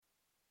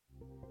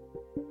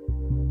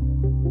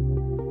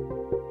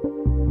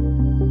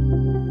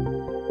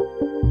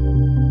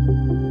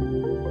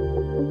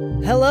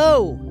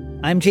Hello,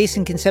 I'm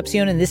Jason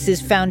Concepcion, and this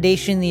is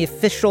Foundation, the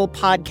official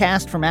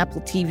podcast from Apple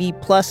TV+.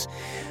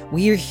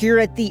 We are here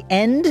at the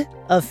end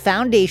of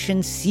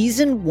Foundation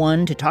Season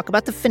 1 to talk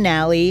about the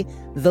finale,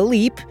 The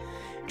Leap.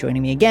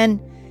 Joining me again,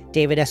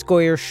 David S.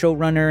 Goyer,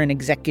 showrunner and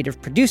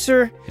executive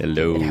producer.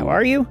 Hello. David, how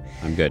are you?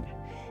 I'm good.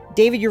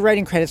 David, your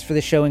writing credits for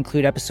the show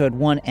include episode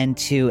 1 and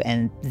 2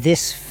 and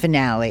this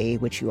finale,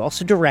 which you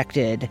also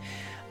directed.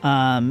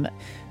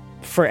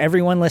 For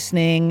everyone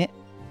listening,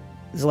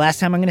 this is the last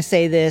time I'm going to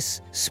say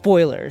this.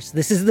 Spoilers.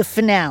 This is the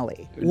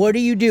finale. What are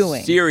you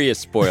doing? Serious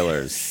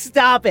spoilers.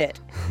 Stop it.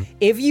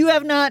 If you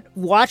have not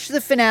watched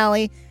the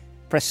finale,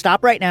 press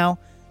stop right now.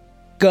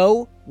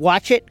 Go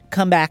watch it.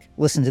 Come back.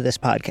 Listen to this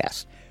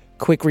podcast.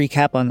 Quick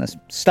recap on the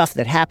stuff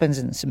that happens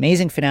in this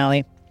amazing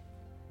finale.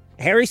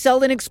 Harry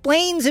Seldon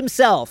explains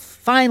himself,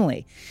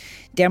 finally.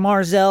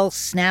 Demerzel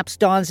snaps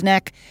Dawn's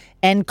neck,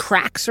 and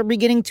cracks are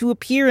beginning to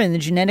appear in the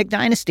genetic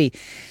dynasty.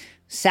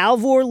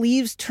 Salvor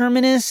leaves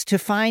Terminus to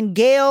find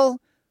Gale,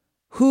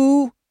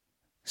 who,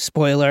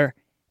 spoiler,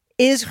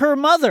 is her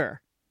mother.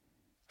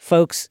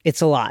 Folks,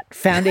 it's a lot.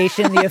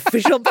 Foundation, the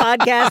official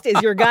podcast,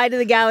 is your guide to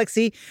the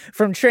galaxy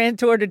from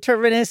Trantor to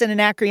Terminus and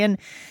Anacreon.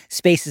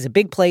 Space is a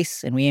big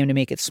place, and we aim to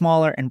make it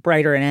smaller and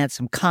brighter and add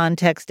some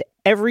context to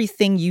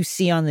everything you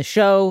see on the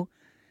show.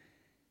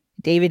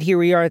 David, here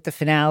we are at the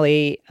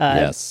finale.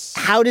 Yes.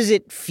 How does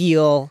it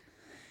feel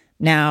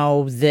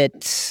now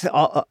that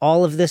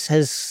all of this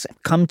has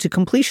come to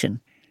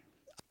completion?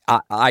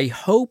 I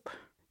hope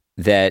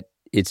that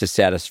it's a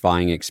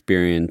satisfying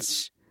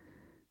experience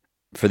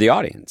for the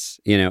audience.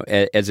 You know,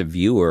 as a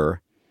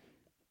viewer,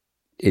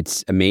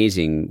 it's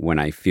amazing when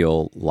I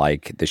feel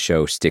like the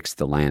show sticks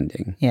the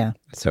landing. Yeah.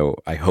 So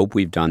I hope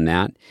we've done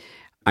that.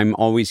 I'm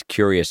always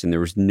curious, and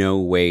there was no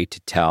way to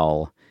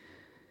tell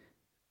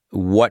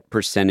what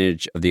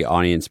percentage of the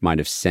audience might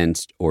have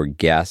sensed or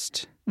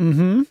guessed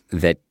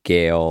that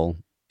Gale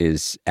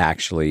is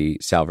actually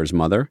Salvor's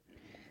mother.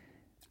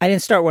 I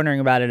didn't start wondering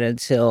about it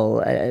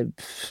until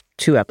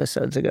 2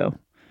 episodes ago.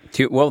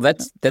 Well,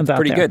 that's About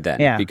pretty there. good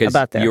then. Yeah, because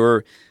about there.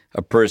 You're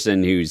a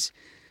person who's,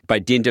 by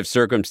dint of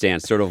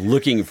circumstance, sort of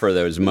looking for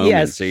those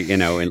moments, Yes. you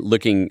know, and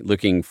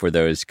looking for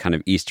those kind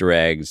of Easter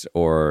eggs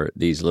or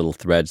these little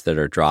threads that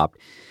are dropped.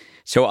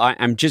 So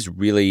I'm just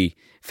really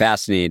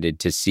fascinated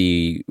to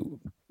see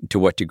to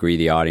what degree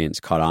the audience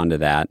caught on to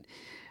that.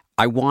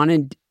 I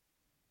wanted,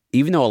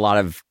 even though a lot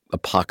of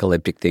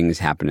apocalyptic things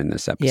happen in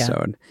this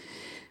episode,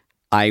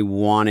 I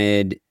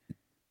wanted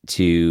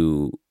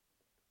to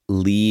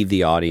leave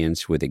the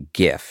audience with a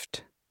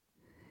gift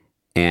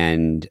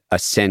and a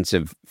sense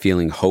of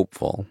feeling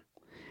hopeful,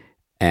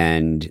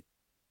 and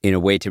in a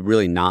way to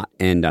really not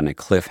end on a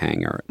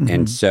cliffhanger.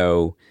 And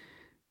so,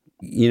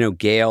 you know,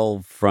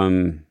 Gale,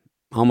 from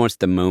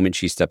almost the moment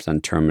she steps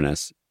on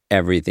Terminus,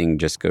 everything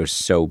just goes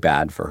so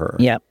bad for her.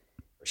 Yep.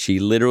 She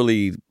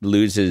literally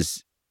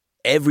loses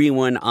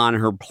everyone on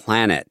her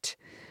planet.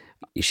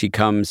 She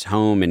comes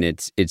home and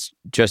it's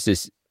just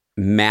this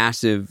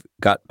massive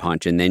gut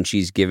punch, and then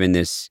she's given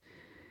this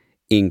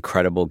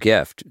incredible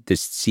gift,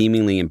 this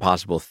seemingly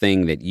impossible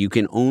thing that you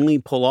can only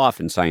pull off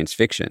in science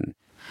fiction.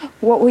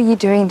 What were you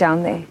doing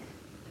down there?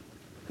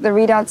 The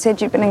readout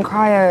said you'd been in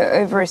cryo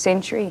over a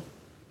century.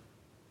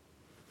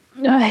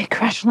 I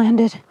crash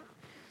landed.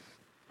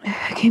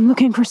 I came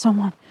looking for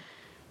someone.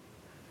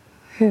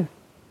 Who?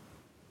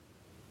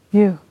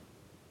 You.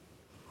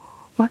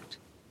 What?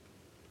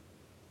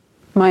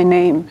 My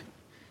name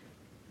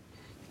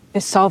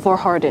is Salvor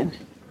Hardin.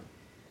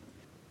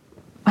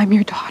 I'm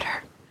your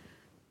daughter.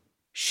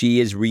 She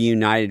is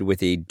reunited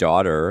with a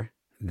daughter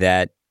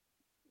that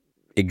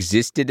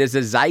existed as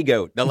a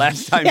zygote the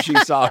last time she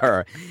saw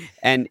her.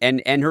 And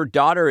her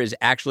daughter is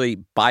actually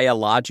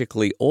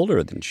biologically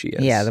older than she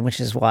is. Yeah, which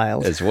is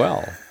wild. As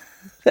well.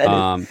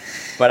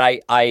 But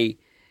I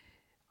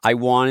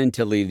wanted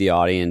to leave the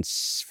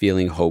audience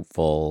feeling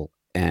hopeful,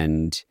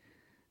 and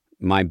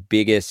my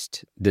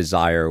biggest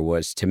desire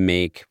was to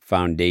make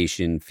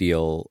Foundation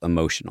feel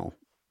emotional.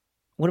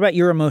 What about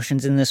your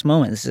emotions in this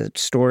moment? This is a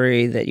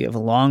story that you have a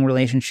long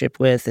relationship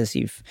with, as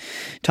you've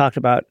talked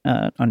about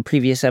on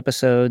previous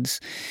episodes,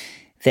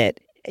 that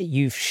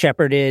you've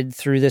shepherded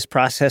through this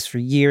process for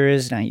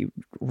years. Now you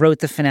wrote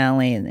the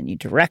finale, and then you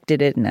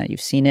directed it, and now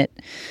you've seen it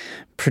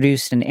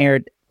produced and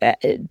aired.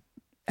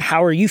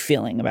 How are you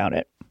feeling about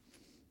it?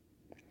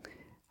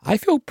 I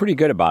feel pretty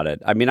good about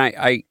it. I mean,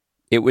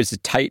 it was a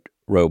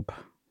tightrope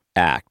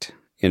act,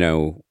 you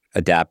know,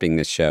 adapting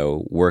this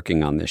show,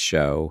 working on this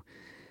show,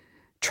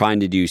 trying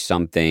to do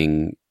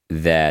something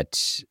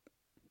that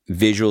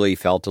visually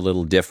felt a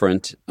little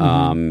different,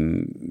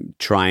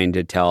 trying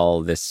to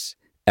tell this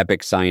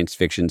epic science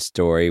fiction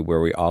story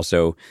where we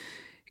also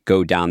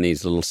go down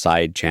these little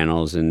side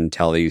channels and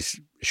tell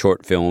these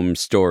short film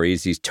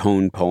stories, these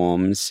tone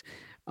poems.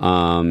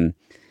 You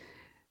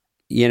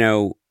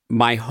know,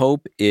 my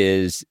hope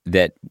is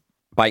that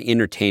by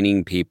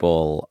entertaining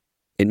people,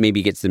 it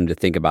maybe gets them to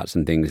think about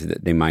some things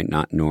that they might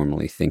not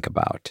normally think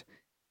about.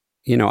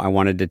 You know, I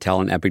wanted to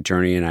tell an epic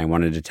journey, and I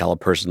wanted to tell a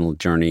personal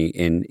journey,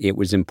 and it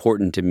was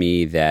important to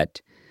me that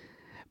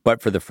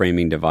but for the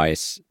framing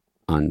device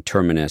on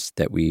Terminus,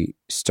 that we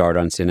start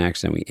on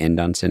Synax and we end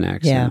on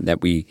Synax, Yeah. and that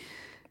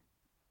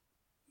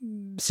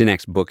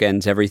Synax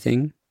bookends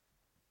everything.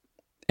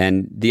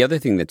 And the other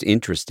thing that's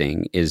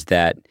interesting is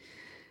that,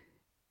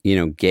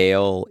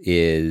 Gail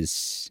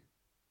is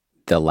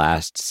the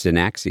last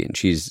Synaxian.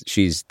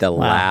 She's the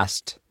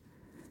last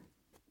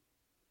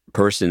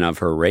person of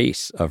her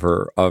race, of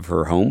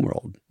her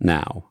homeworld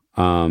now,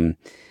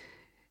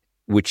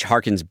 which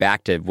harkens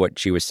back to what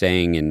she was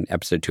saying in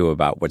episode 2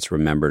 about what's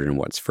remembered and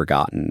what's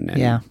forgotten.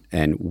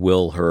 And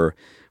will her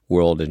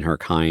world and her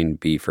kind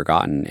be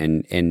forgotten?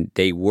 And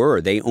they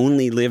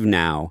only live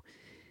now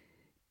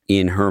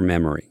in her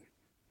memory.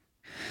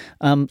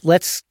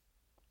 Let's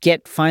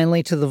get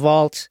finally to the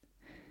vault.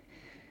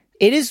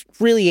 It is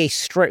really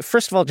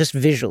first of all, just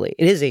visually,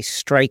 it is a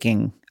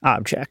striking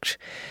object.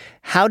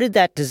 How did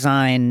that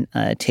design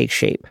take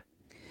shape?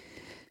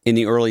 In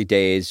the early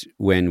days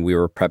when we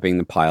were prepping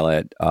the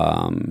pilot,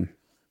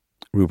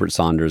 Rupert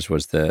Saunders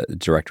was the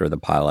director of the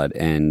pilot,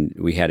 and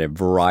we had a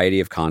variety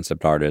of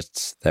concept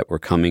artists that were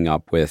coming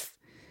up with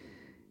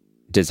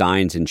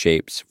designs and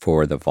shapes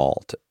for the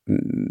vault.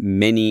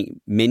 Many,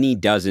 many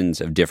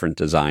dozens of different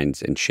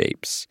designs and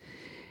shapes.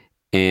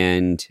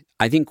 And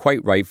I think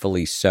quite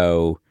rightfully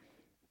so,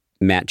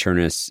 Matt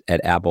Chernis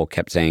at Apple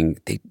kept saying,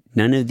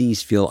 none of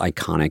these feel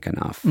iconic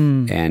enough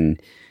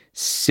and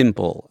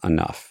simple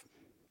enough.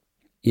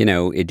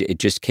 It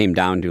just came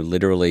down to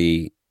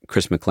literally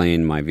Chris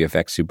McLean, my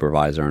VFX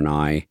supervisor, and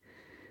I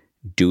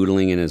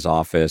doodling in his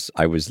office.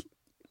 I was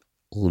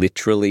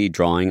literally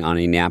drawing on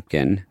a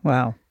napkin.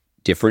 Wow.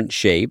 Different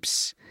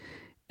shapes.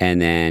 And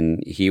then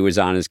he was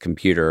on his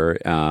computer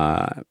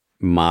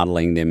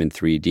modeling them in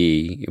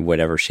 3D,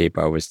 whatever shape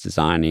I was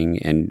designing.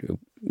 And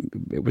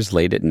it was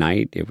late at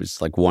night. It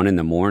was like 1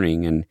 a.m.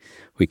 and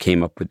we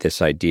came up with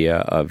this idea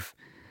of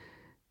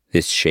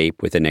this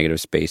shape with a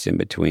negative space in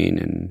between.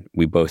 And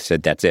we both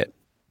said, that's it.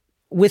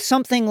 With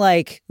something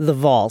like the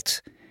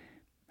vault,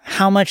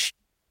 how much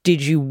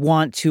did you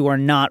want to or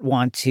not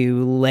want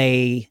to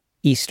lay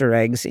Easter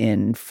eggs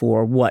in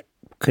for what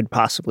could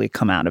possibly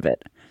come out of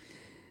it?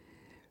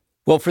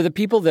 Well, for the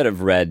people that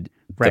have read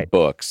the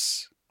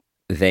books,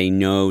 they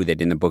know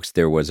that in the books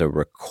there was a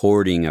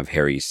recording of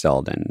Hari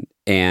Seldon.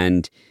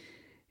 And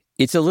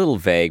it's a little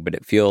vague, but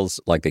it feels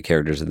like the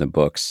characters in the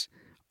books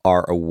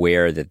are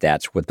aware that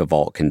that's what the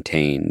vault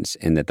contains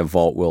and that the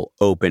vault will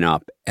open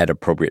up at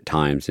appropriate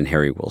times and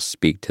Hari will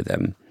speak to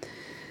them.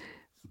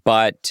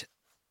 But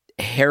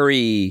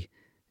Hari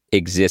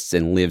exists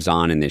and lives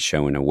on in this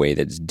show in a way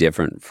that's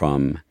different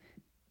from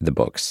the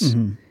books.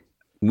 Mm-hmm.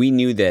 We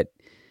knew that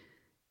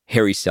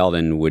Hari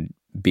Seldon would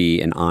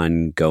be an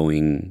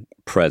ongoing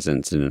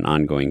presence and an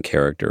ongoing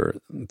character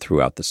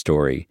throughout the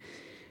story.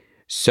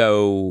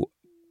 So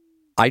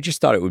I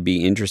just thought it would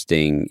be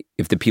interesting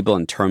if the people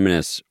in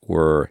Terminus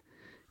were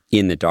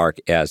in the dark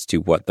as to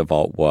what the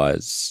vault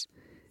was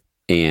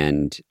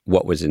and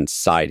what was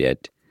inside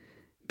it.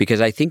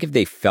 Because I think if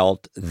they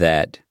felt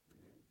that,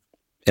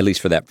 at least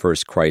for that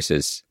first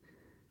crisis,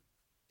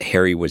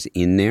 Hari was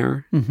in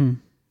there,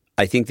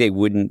 I think they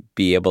wouldn't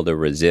be able to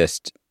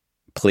resist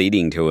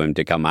pleading to him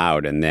to come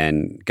out, and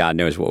then God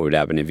knows what would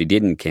happen if he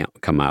didn't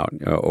come out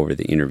over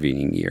the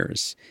intervening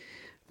years.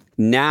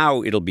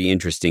 Now it'll be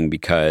interesting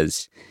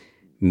because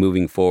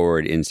moving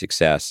forward in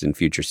Success in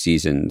future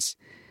seasons,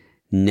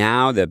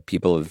 now the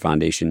people of the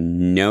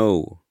Foundation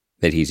know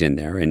that he's in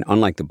there, and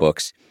unlike the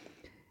books,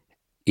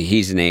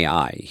 he's an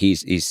AI.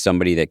 He's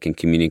somebody that can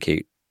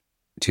communicate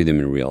to them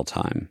in real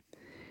time.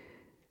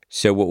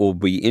 So what will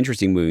be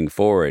interesting moving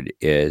forward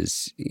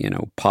is,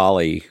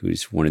 Polly,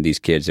 who's one of these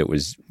kids that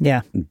was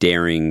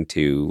daring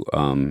to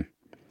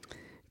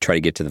try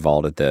to get to the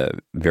vault at the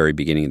very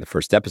beginning of the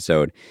first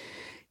episode,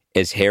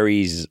 as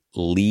Hari's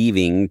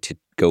leaving to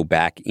go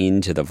back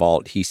into the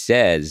vault, he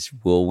says,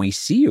 "Will we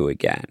see you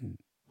again?"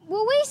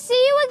 Will we see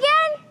you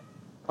again?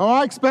 Oh,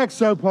 I expect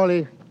so,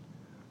 Polly.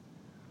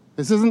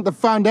 This isn't the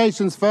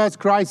Foundation's first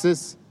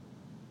crisis,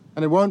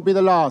 and it won't be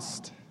the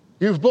last.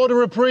 You've bought a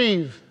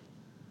reprieve,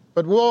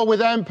 but war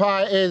with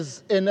Empire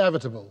is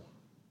inevitable.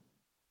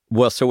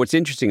 Well, so what's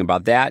interesting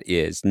about that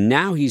is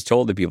now he's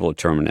told the people of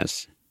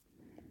Terminus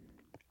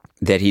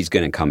that he's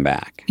going to come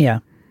back. Yeah.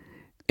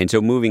 And so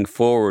moving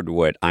forward,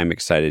 what I'm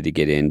excited to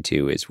get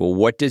into is, well,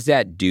 what does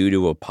that do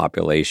to a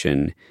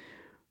population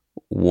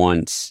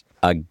once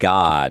a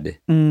god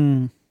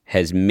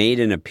has made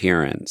an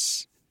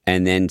appearance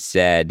and then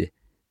said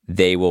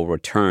they will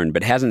return,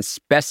 but hasn't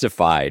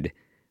specified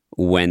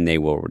when they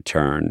will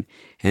return?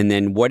 And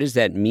then what does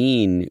that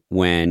mean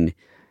when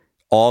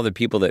all the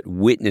people that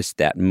witnessed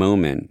that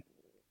moment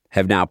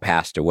have now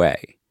passed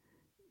away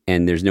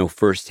and there's no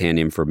firsthand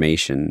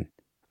information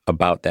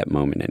about that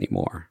moment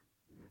anymore?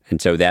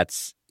 And so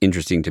that's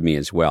interesting to me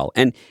as well.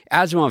 And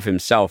Asimov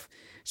himself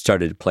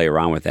started to play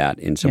around with that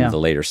in some of the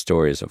later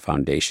stories of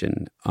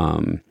Foundation,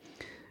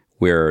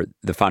 where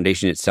the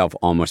Foundation itself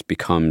almost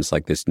becomes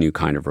like this new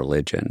kind of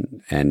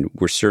religion. And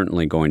we're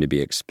certainly going to be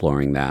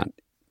exploring that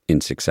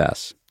in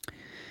Success.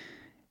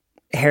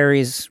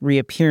 Harry's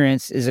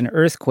reappearance is an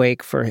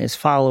earthquake for his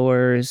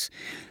followers,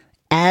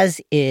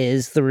 as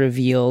is the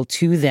reveal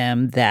to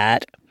them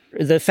that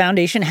the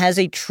Foundation has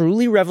a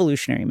truly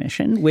revolutionary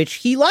mission, which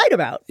he lied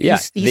about. Yeah,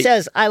 he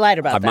says, I lied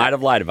about that. I might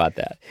have lied about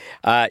that.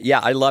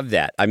 I love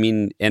that. I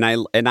mean, and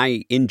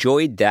I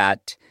enjoyed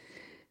that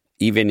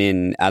even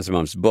in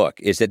Asimov's book,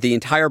 is that the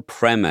entire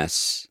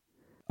premise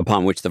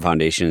upon which the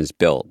Foundation is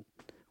built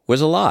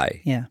was a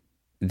lie. Yeah.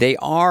 They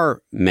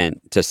are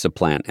meant to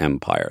supplant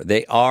empire.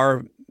 They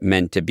are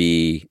meant to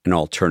be an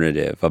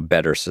alternative, a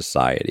better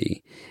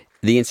society.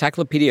 The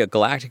Encyclopedia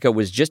Galactica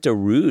was just a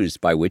ruse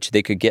by which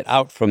they could get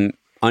out from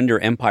under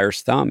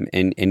Empire's thumb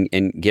and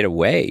get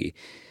away.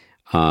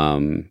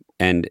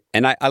 And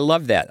I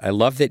love that. I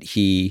love that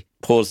he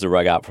pulls the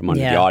rug out from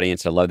under the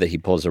audience. I love that he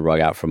pulls the rug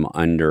out from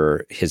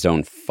under his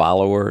own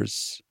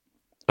followers.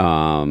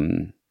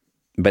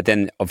 But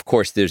then, of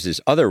course, there's this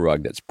other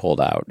rug that's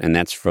pulled out, and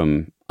that's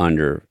from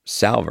under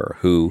Salvor,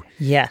 who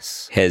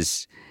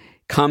has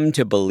come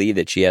to believe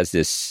that she has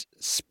this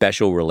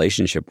special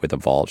relationship with the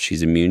Vault.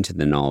 She's immune to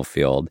the null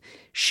field.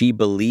 She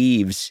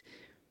believes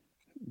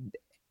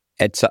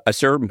at a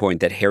certain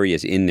point that Harry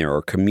is in there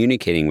or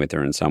communicating with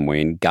her in some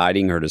way and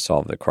guiding her to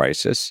solve the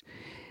crisis.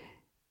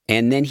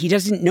 And then he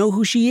doesn't know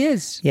who she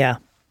is. Yeah.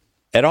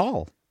 At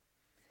all.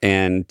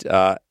 And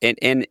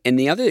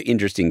the other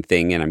interesting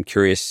thing, and I'm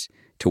curious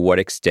to what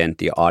extent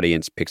the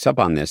audience picks up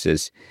on this,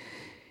 is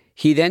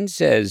he then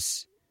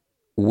says,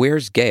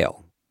 "Where's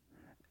Gale?"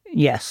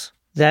 Yes,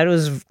 that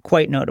was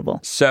quite notable.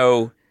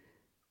 So,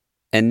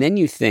 and then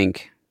you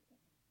think,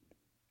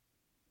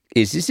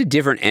 is this a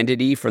different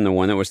entity from the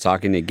one that was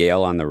talking to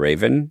Gale on the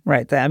Raven?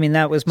 Right. I mean,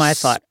 that was my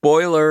thought.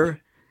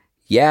 Spoiler,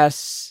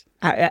 yes.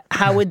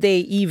 How would they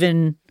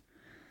even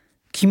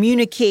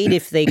communicate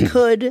if they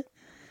could?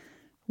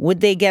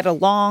 Would they get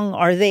along?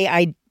 Are they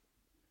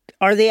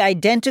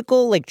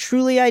identical, like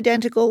truly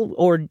identical,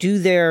 or do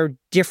their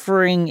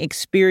differing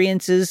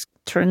experiences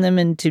turn them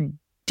into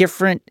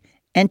different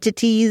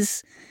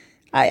entities?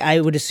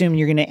 I would assume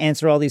you're going to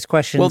answer all these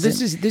questions. Well,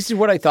 this is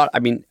what I thought. I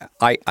mean,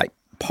 I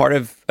part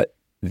of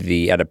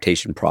the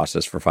adaptation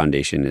process for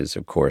Foundation is,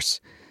 of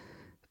course,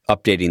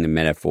 updating the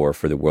metaphor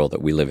for the world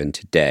that we live in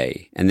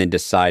today, and then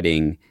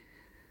deciding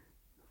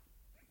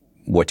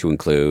what to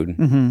include,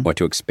 what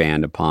to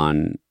expand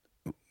upon,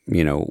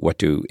 what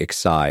to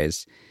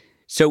excise.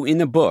 So in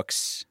the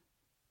books,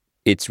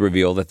 it's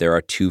revealed that there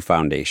are two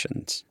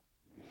foundations.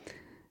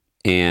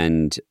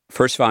 And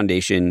First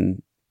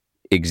Foundation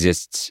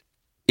exists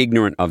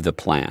ignorant of the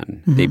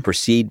plan. They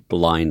proceed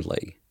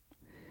blindly.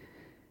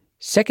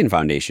 Second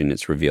Foundation,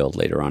 it's revealed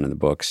later on in the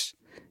books,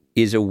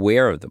 is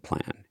aware of the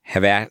plan,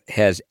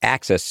 has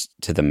access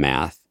to the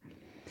math,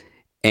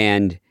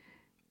 and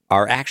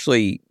are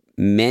actually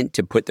meant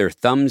to put their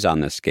thumbs on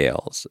the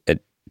scales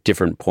at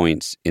different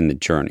points in the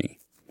journey.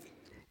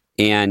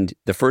 And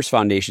the First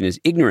Foundation is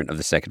ignorant of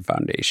the Second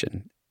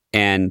Foundation.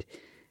 And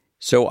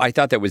so I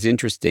thought that was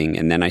interesting.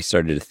 And then I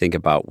started to think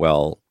about,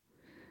 well,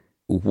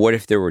 what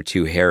if there were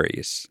two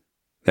Harrys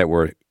that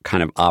were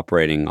kind of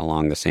operating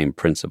along the same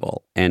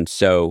principle? And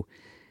so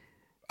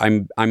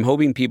I'm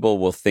hoping people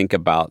will think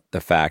about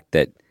the fact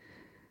that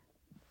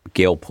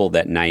Gale pulled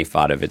that knife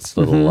out of its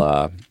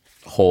little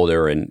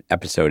holder in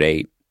episode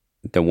 8,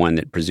 the one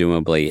that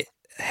presumably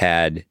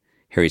had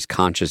Harry's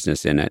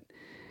consciousness in it.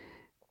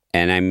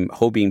 And I'm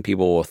hoping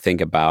people will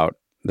think about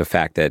the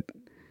fact that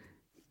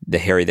the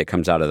Harry that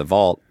comes out of the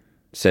vault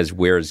says,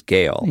 "Where's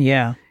Gale?"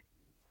 Yeah.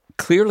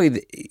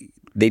 Clearly,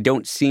 they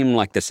don't seem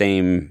like the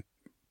same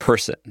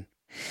person.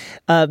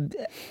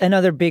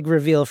 Another big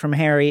reveal from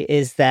Harry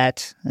is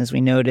that, as we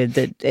noted,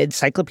 that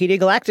Encyclopedia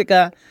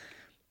Galactica,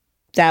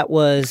 that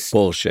was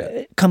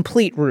bullshit.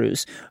 Complete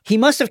ruse. He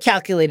must have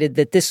calculated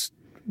that this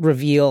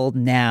reveal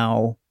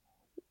now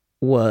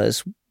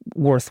was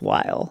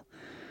worthwhile.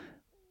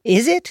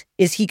 Is it?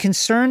 Is he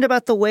concerned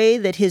about the way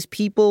that his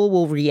people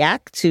will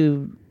react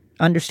to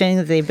understanding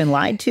that they've been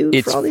lied to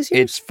for all these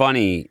years? It's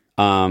funny.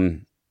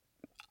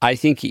 I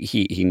think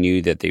he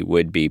knew that they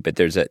would be, but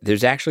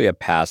there's actually a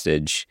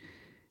passage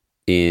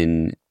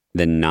in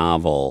the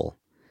novel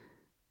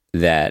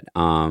that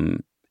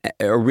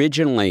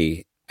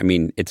originally, I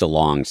mean, it's a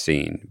long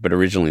scene, but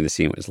originally the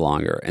scene was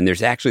longer. And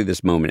there's actually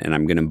this moment, and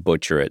I'm going to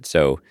butcher it,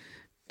 so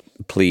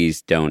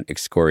please don't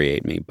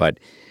excoriate me. But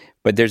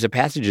there's a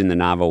passage in the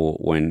novel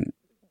when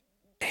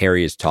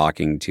Harry is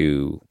talking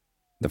to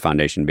the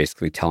Foundation,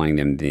 basically telling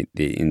them the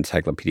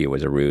encyclopedia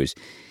was a ruse.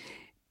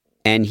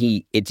 And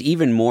it's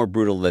even more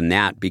brutal than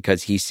that,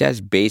 because he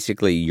says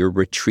basically, your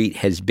retreat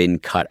has been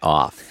cut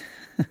off.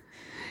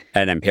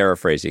 And I'm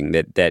paraphrasing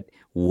that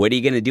what are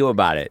you going to do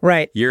about it?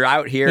 Right. You're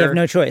out here. You have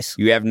no choice.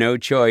 You have no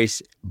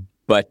choice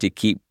but to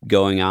keep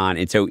going on.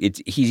 And so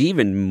he's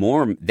even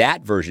more,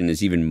 that version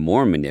is even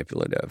more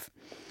manipulative.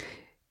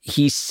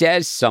 He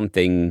says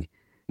something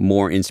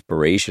more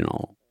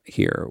inspirational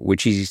here,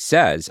 which he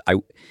says,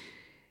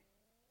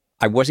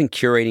 I wasn't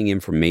curating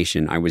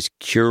information, I was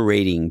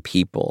curating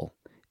people.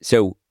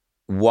 So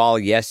while,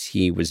 yes,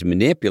 he was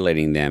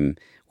manipulating them,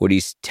 what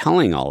he's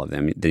telling all of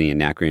them, the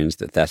Anacreons,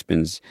 the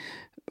Thespins,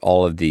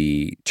 all of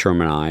the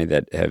termini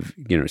that have,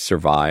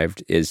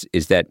 survived is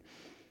that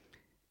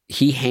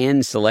he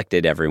hand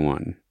selected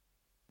everyone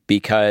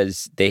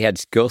because they had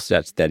skill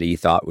sets that he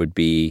thought would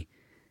be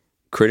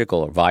critical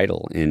or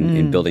vital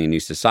in building a new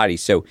society.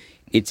 So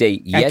it's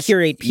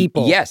accurate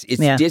people. Yes,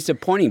 it's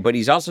disappointing, but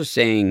he's also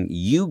saying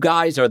you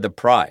guys are the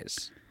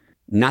prize,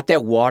 not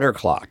that water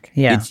clock.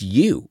 Yeah. It's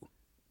you.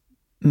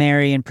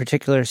 Mary in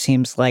particular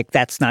seems like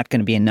that's not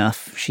going to be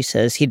enough. She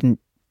says he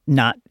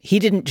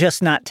didn't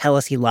just not tell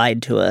us he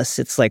lied to us.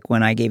 It's like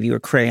when I gave you a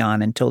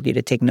crayon and told you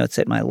to take notes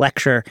at my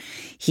lecture,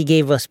 he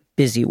gave us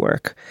busy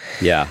work.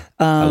 Yeah,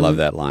 I love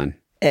that line.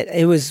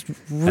 It was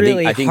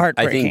really heartbreaking.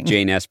 I think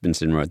Jane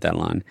Espenson wrote that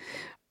line.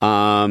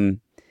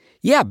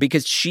 Yeah,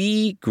 because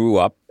she grew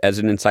up as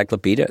an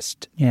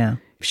encyclopedist. Yeah.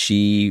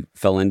 She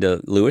fell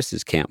into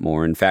Lewis's camp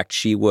more. In fact,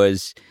 she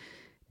was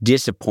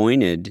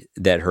disappointed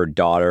that her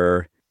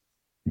daughter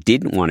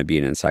didn't want to be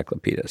an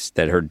encyclopedist,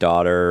 that her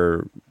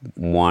daughter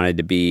wanted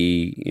to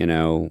be,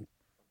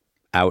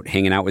 out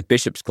hanging out with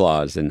bishop's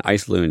claws and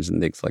ice loons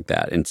and things like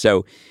that. And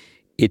so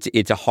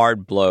it's a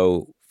hard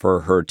blow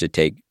for her to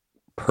take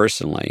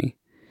personally.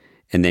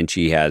 And then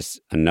she has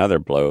another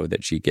blow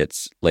that she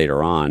gets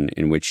later on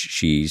in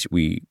which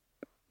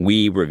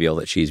we reveal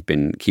that she's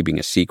been keeping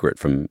a secret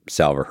from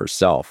Salvor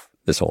herself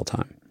this whole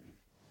time.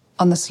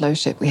 On the slow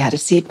ship, we had a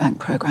seed bank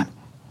program.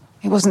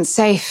 It wasn't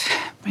safe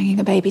bringing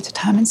a baby to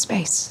term in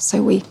space,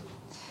 so we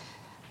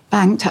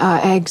banked our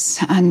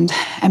eggs and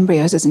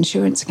embryos as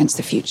insurance against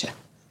the future.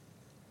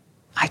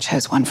 I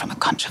chose one from a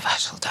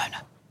controversial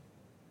donor.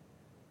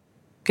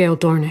 Gail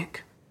Dornick.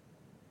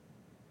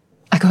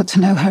 I got to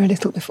know her a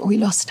little before we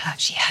lost her.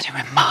 She had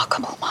a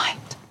remarkable mind.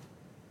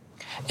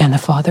 And the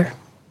father?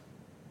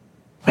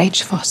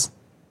 Rach Voss.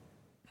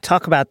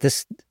 Talk about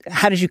this.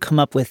 How did you come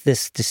up with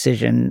this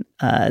decision,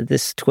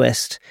 this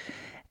twist?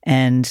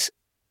 And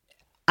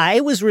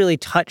I was really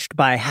touched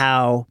by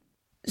how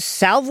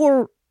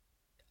Salvor,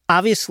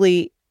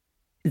 obviously,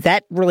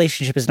 that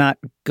relationship is not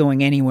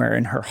going anywhere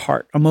in her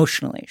heart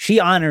emotionally. She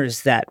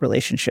honors that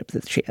relationship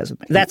that she has with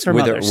me. That's her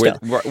mother still.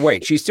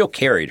 Wait, she still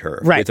carried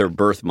her with her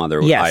birth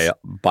mother, yes.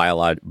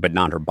 But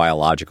not her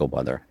biological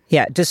mother.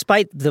 Yeah,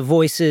 despite the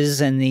voices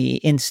and the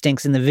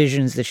instincts and the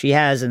visions that she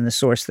has and the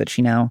source that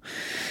she now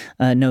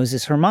knows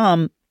is her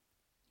mom,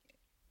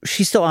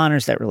 she still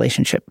honors that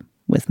relationship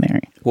with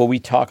Mary. Well, we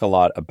talk a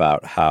lot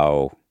about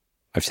how,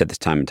 I've said this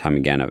time and time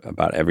again,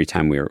 about every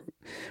time we're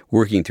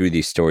working through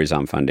these stories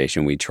on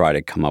Foundation, we try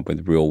to come up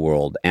with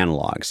real-world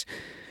analogs.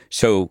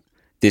 So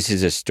this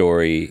is a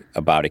story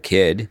about a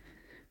kid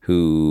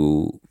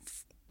who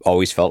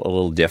always felt a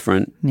little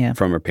different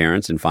from her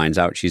parents and finds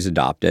out she's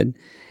adopted.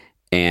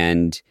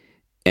 And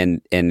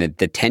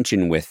the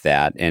tension with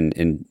that,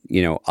 and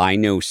I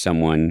know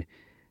someone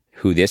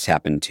who this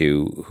happened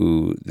to,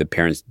 who the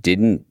parents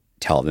didn't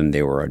tell them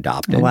they were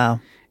adopted. Oh, wow.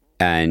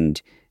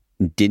 And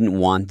didn't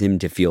want them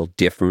to feel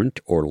different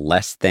or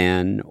less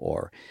than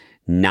or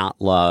not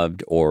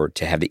loved or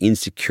to have the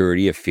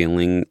insecurity of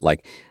feeling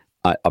like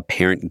a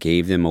parent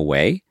gave them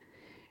away.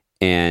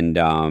 And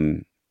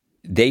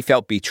they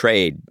felt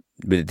betrayed,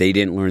 but they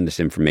didn't learn this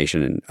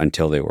information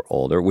until they were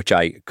older, which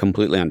I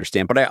completely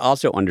understand. But I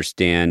also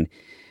understand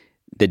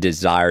the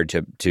desire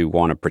to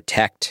want to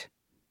protect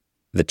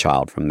the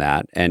child from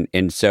that.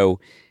 And so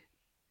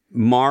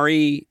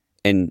Mari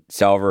and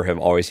Salvor have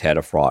always had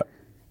a fraught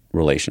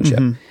relationship.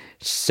 Mm-hmm.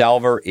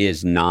 Salvor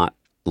is not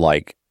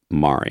like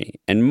Mari.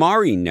 And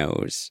Mari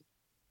knows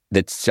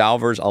that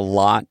Salvor's a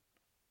lot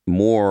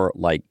more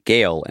like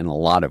Gail in a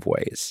lot of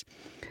ways.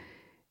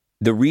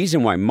 The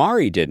reason why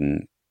Mari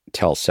didn't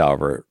tell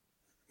Salvor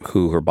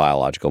who her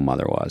biological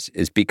mother was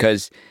is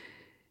because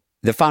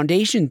the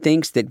Foundation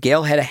thinks that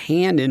Gail had a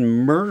hand in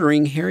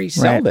murdering Harry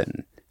Seldon.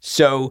 Right.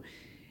 So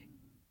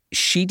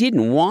she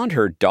didn't want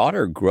her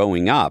daughter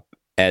growing up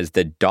as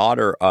the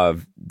daughter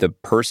of the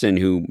person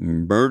who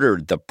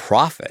murdered the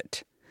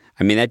prophet.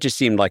 I mean, that just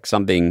seemed like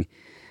something,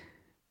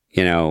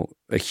 a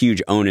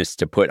huge onus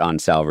to put on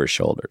Salvor's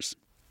shoulders.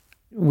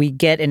 We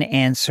get an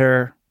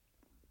answer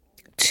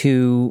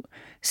to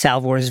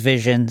Salvor's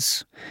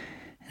visions,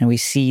 and we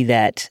see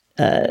that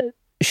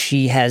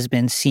she has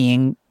been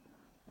seeing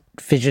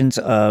visions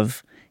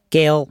of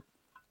Gail,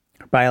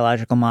 her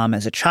biological mom,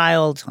 as a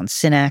child on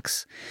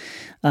Synax,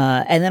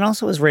 and then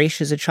also as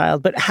Raish as a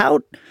child. But how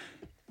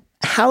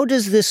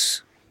does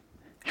this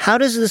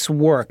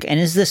work? And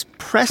is this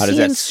prescience?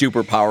 How does that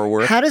superpower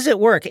work? How does it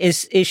work?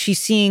 Is she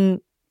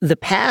seeing the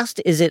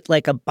past? Is it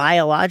like a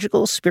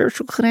biological,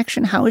 spiritual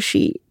connection? How is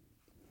she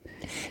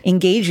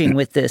engaging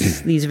with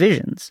these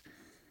visions?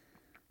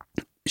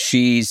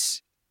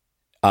 She's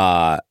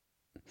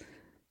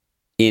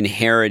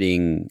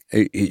inheriting,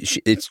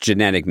 it's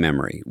genetic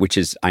memory, which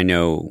is, I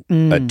know,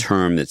 a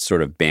term that's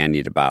sort of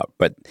bandied about.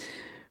 But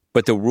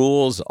the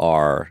rules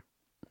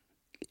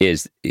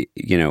is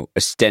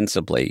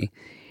ostensibly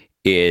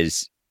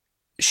is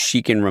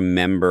she can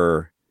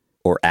remember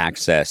or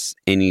access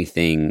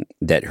anything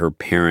that her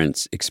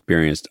parents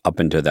experienced up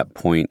until that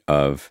point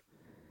of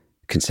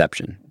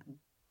conception.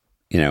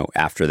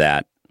 After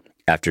that,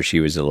 after she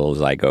was a little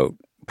zygote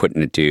put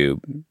in a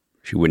tube.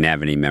 She wouldn't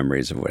have any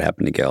memories of what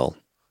happened to Gil,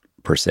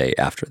 per se,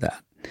 after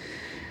that.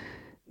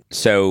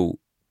 So,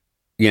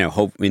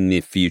 hope in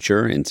the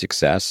future and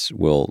success,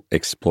 we'll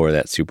explore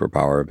that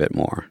superpower a bit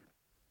more.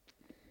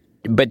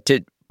 But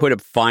to put a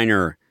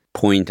finer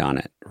point on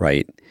it,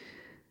 right?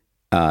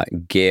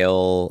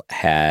 Gale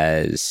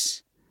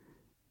has,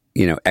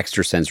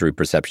 extrasensory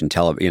perception,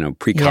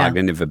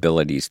 precognitive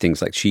abilities,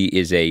 things like she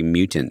is a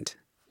mutant,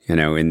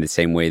 in the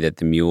same way that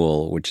the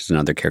mule, which is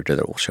another character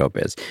that will show up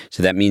as.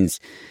 So that means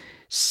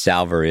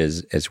Salvor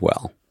is as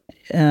well.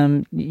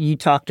 You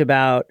talked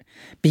about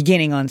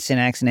beginning on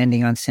Synax and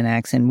ending on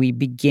Synax, and we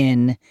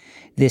begin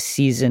this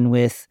season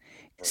with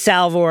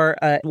Salvor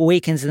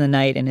awakens in the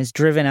night and is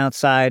driven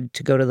outside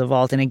to go to the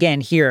vault. And again,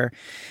 here,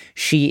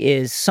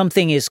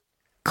 something is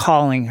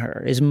calling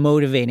her, is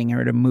motivating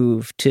her to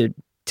move, to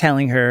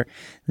telling her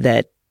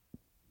that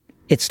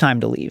it's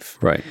time to leave.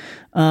 Right.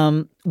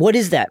 What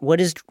is that?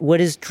 What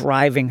is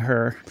driving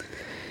her?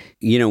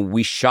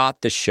 We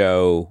shot the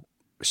show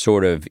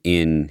sort of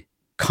in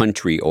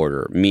country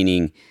order,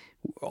 meaning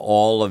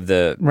all of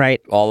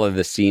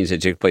the scenes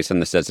that took place on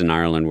the sets in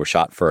Ireland were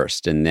shot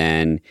first, and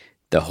then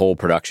the whole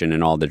production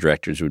and all the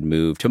directors would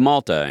move to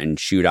Malta and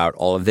shoot out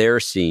all of their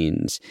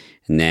scenes,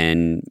 and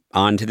then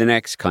on to the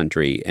next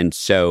country. And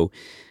so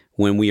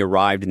when we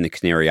arrived in the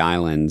Canary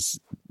Islands,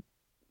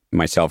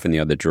 myself and the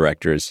other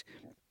directors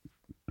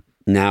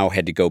now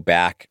had to go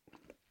back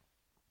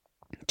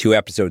to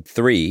episode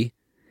 3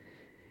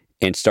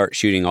 and start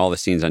shooting all the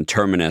scenes on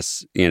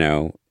Terminus,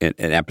 in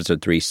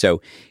episode 3.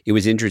 So it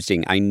was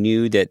interesting. I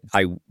knew that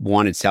I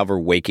wanted Salvor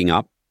waking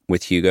up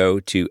with Hugo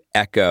to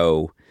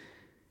echo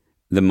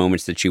the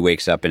moments that she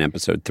wakes up in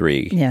episode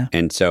 3. Yeah.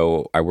 And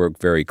so I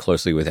worked very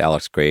closely with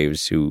Alex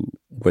Graves, who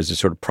was the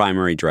sort of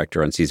primary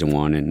director on season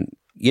 1. And,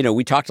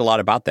 we talked a lot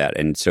about that.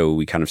 And so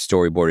we kind of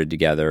storyboarded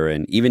together,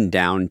 and even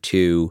down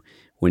to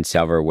when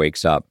Salvor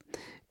wakes up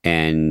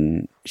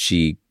and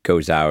she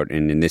goes out,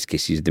 and in this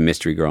case, she's the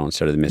mystery girl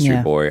instead of the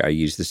mystery boy. I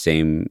use the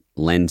same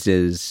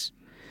lenses,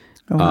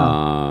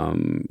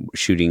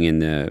 shooting in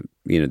the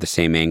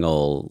same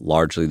angle,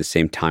 largely the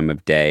same time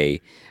of day.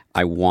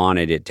 I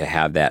wanted it to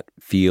have that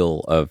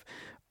feel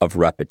of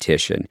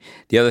repetition.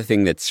 The other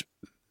thing that's,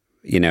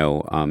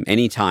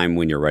 anytime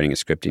when you're writing a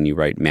script and you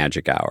write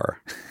magic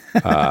hour,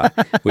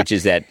 which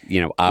is that,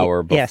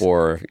 hour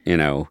before,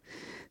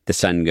 the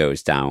sun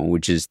goes down,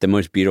 which is the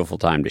most beautiful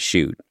time to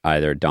shoot,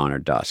 either dawn or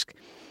dusk.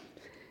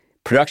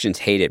 Productions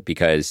hate it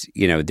because,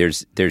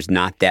 there's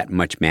not that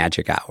much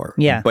magic hour.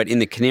 Yeah. But in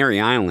the Canary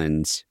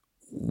Islands,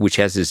 which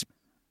is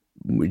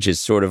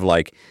sort of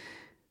like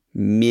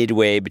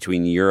midway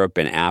between Europe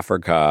and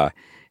Africa,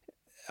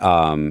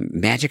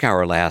 magic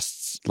hour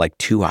lasts like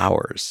 2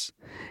 hours.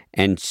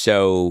 And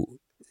so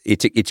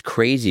it's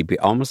crazy.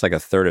 Almost like a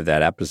third of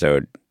that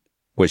episode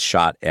was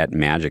shot at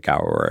magic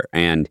hour.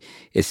 And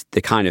it's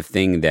the kind of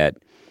thing that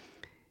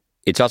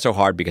it's also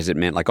hard because it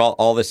meant like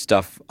all this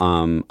stuff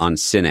on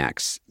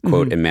Synax,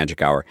 quote, in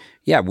magic hour.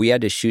 Yeah, we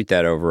had to shoot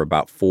that over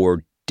about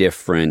 4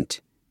 different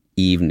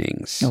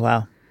evenings. Oh,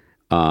 wow.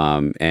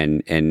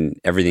 And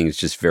everything's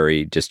just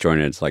very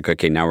disjointed. It's like,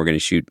 okay, now we're going to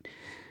shoot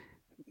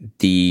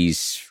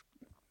these,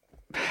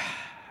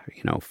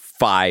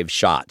 5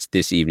 shots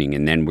this evening,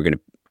 and then we're going to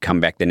come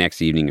back the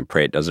next evening and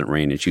pray it doesn't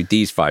rain and shoot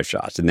these 5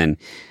 shots, and then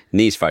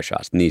these 5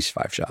 shots, and these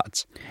 5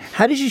 shots.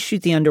 How did you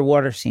shoot the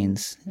underwater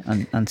scenes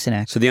on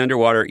Synax? So the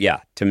underwater,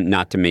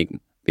 not to make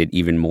it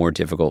even more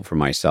difficult for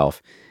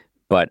myself,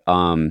 but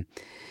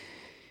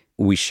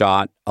we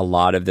shot a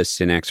lot of the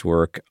Synax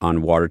work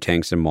on water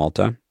tanks in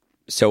Malta.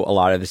 So a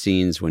lot of the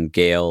scenes when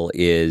Gale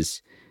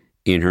is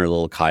in her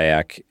little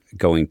kayak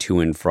going to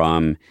and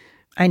from.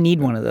 I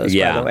need one of those,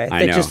 by the way.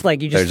 I know. Just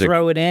like you just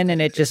throw it in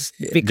and it just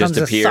becomes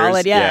a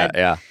solid.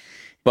 Yeah.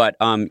 But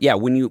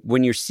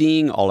when you're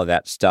seeing all of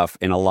that stuff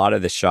in a lot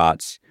of the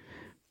shots,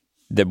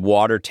 the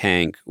water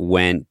tank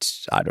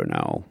went, I don't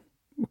know,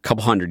 a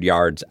couple hundred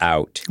yards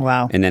out.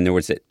 Wow. And then there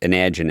was an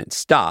edge and it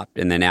stopped.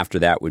 And then after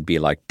that would be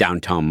like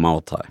downtown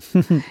Malta.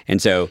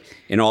 And so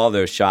in all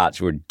those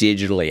shots, we're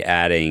digitally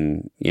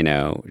adding,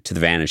 to the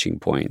vanishing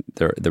point,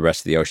 the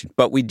rest of the ocean.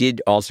 But we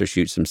did also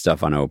shoot some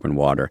stuff on open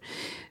water.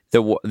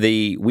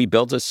 We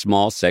built a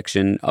small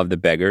section of the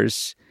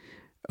Beggars.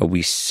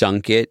 We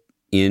sunk it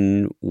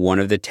in one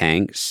of the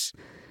tanks.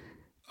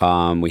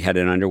 We had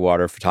an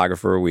underwater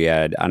photographer. We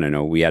had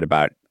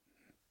about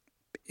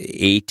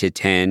 8 to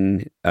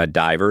 10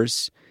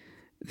 divers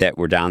that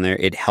were down there.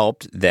 It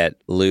helped that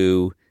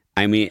Lou,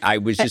 I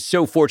was just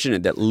so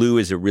fortunate that Lou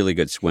is a really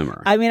good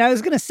swimmer. I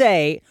was going to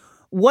say,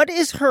 what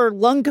is her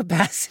lung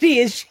capacity?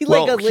 Is she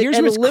here's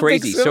an what's Olympic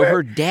crazy. swimmer? So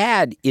her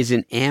dad is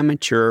an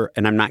amateur,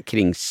 and I'm not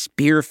kidding,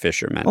 spear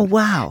fisherman. Oh,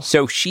 wow.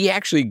 So she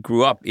actually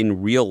grew up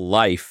in real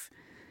life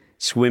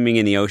swimming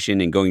in the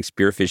ocean and going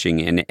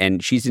spearfishing,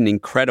 and she's an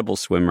incredible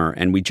swimmer,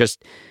 and we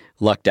just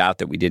lucked out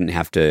that we didn't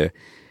have to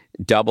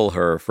double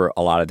her for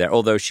a lot of that,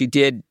 although she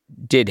did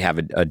have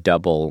a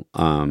double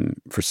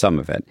for some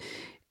of it.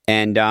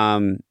 And,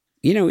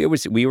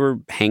 we were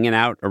hanging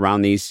out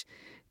around these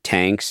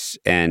tanks,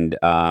 and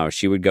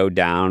she would go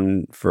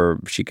down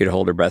she could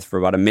hold her breath for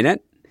about a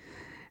minute.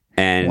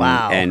 And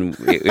wow. And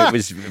it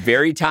was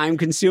very time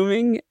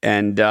consuming.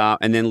 And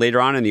then later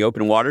on in the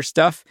open water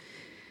stuff,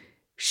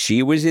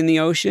 she was in the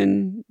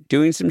ocean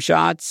doing some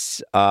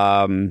shots.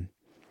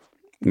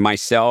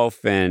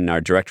 Myself and our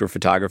director of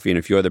photography and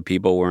a few other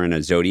people were in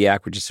a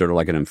Zodiac, which is sort of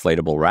like an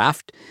inflatable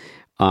raft.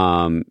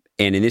 And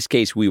in this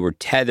case, we were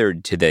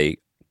tethered to the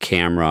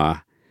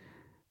camera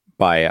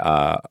by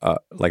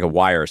like a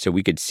wire, so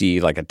we could see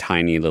like a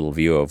tiny little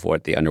view of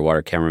what the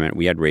underwater camera meant.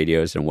 We had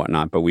radios and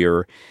whatnot, but we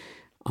were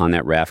on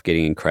that raft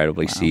getting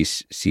incredibly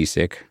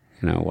seasick,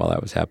 while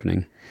that was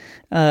happening.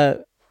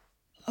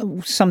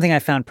 Something I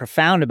found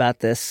profound about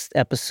this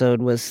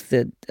episode was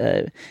the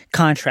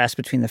contrast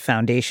between the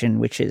Foundation,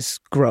 which is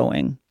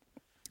growing,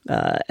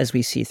 as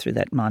we see through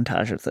that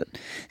montage of the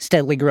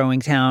steadily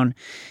growing town,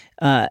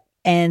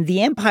 and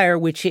the Empire,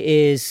 which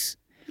is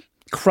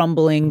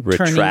crumbling,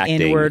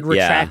 turning inward,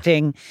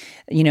 retracting.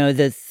 Yeah.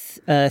 The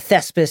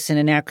Thespis and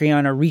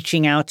Anacreon are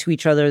reaching out to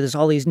each other. There's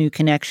all these new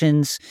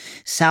connections.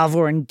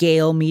 Salvor and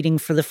Gale meeting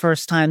for the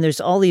first time. There's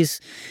all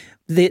these.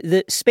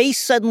 The space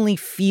suddenly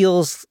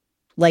feels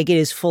like it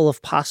is full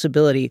of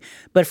possibility.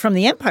 But from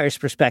the Empire's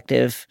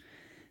perspective,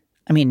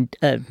 I mean,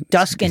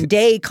 dusk and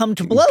day come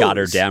to blows. Got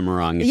her damn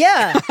wrong.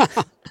 Yeah.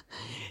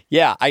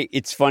 Yeah.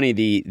 It's funny.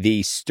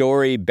 The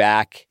story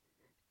back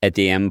at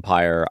the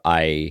Empire,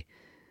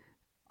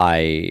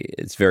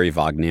 it's very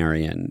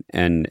Wagnerian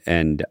and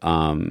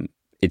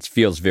it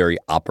feels very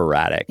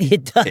operatic.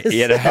 It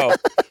does.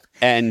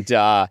 And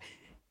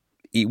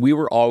we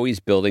were always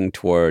building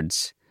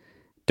towards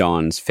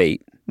Dawn's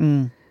fate.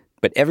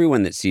 But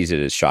everyone that sees it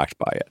is shocked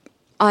by it.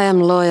 I am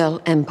loyal,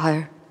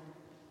 Empire.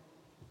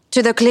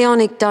 To the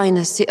Cleonic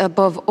dynasty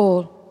above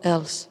all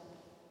else.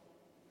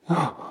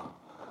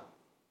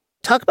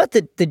 Talk about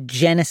the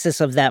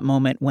genesis of that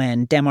moment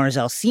when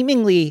Demerzel,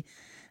 seemingly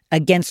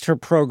against her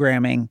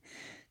programming,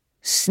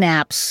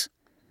 snaps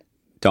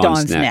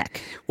Dawn's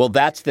neck. Well,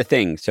 that's the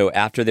thing. So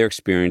after their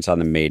experience on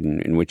the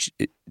Maiden, in which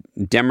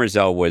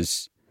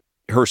Demerzel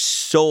her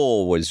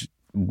soul was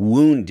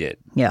wounded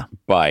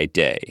by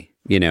Day.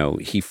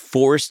 He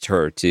forced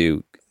her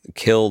to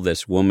kill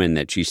this woman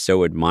that she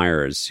so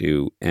admires,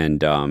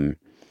 and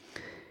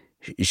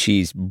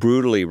she's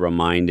brutally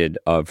reminded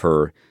of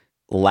her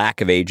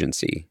lack of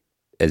agency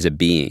as a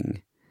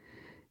being.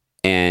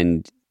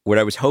 And what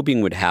I was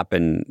hoping would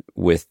happen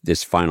with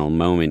this final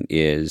moment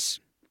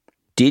is,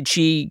 did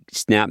she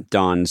snap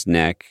Dawn's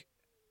neck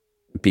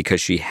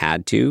because she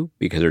had to,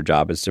 because her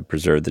job is to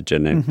preserve the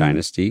genetic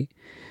dynasty?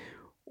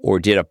 Or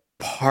did a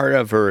part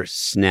of her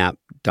snap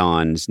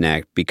Dawn's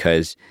neck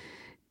because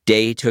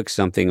Day took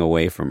something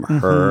away from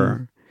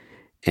her,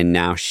 and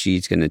now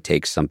she's going to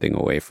take something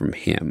away from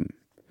him?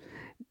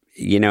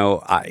 You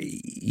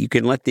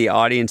can let the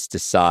audience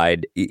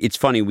decide. It's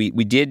funny.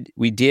 We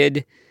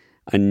did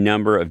a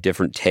number of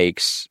different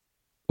takes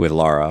with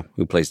Lara,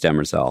 who plays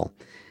Demerzel,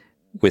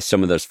 with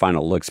some of those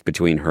final looks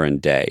between her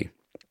and Day.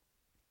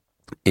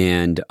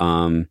 And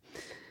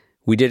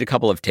we did a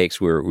couple of takes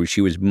where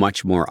she was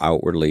much more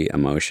outwardly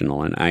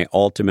emotional. And I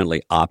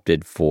ultimately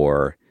opted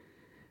for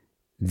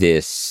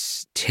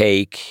this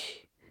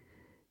take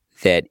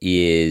that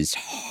is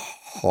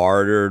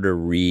harder to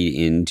read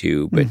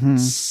into, but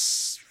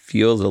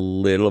feels a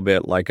little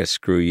bit like a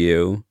screw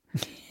you,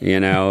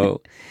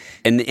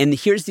 And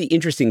here's the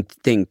interesting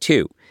thing,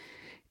 too.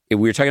 We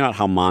were talking about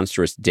how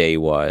monstrous Day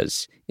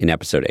was in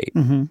episode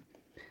 8.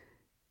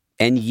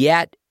 And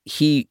yet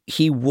he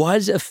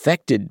was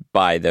affected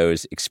by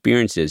those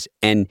experiences.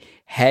 And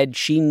had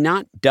she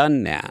not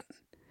done that,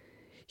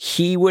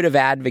 he would have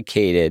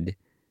advocated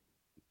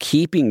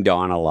keeping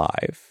Dawn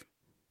alive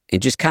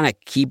and just kind of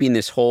keeping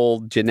this whole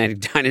genetic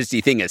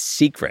dynasty thing a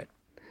secret.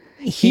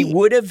 He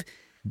would have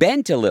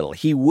bent a little.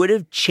 He would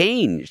have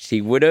changed.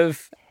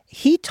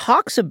 He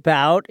talks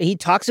about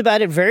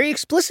it very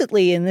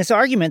explicitly in this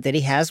argument that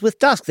he has with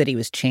Dusk, that he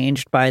was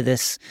changed by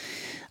this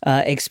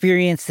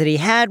experience that he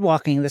had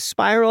walking the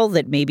spiral,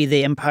 that maybe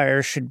the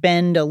Empire should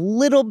bend a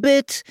little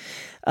bit.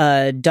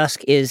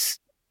 Dusk is,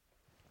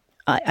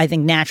 I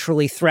think,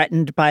 naturally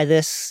threatened by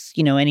this.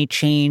 Any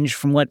change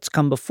from what's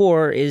come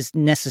before is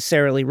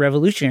necessarily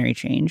revolutionary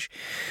change.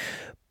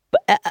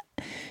 But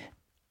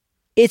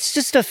it's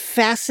just a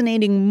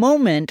fascinating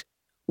moment.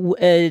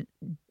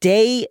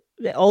 Day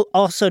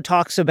also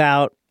talks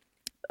about,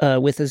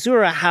 with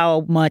Azura,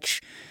 how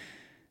much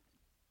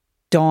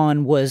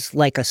Dawn was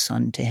like a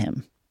son to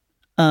him.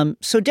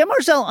 So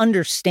Demerzel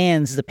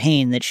understands the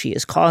pain that she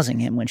is causing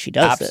him when she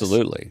does this.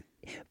 Absolutely.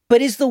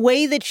 But is the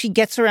way that she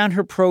gets around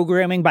her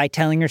programming by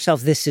telling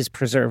herself this is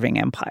preserving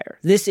Empire.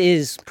 This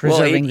is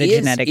preserving the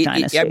genetic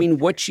dynasty.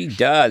 What she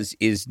does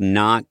is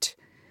not...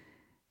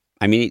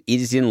 it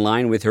is in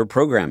line with her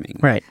programming.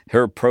 Right.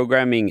 Her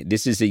programming,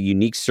 this is a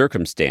unique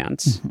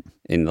circumstance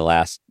in the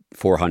last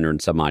 400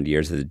 and some odd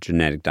years that the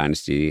genetic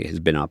dynasty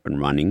has been up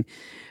and running.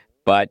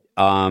 But,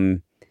 I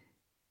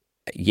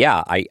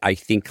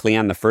think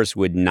Cleon the First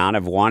would not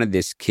have wanted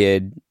this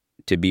kid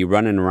to be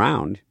running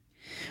around.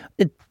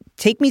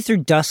 take me through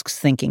Dusk's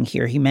thinking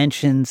here. He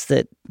mentions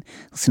that,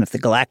 listen, if the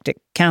Galactic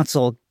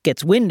Council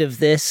gets wind of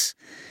this,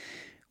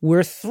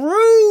 we're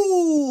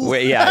through. Well,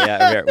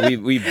 yeah.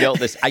 We built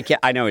this.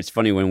 I know it's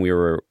funny when we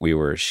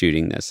were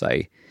shooting this.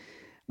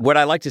 What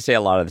I like to say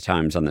a lot of the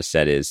times on the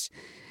set is,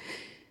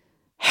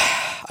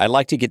 I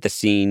like to get the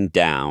scene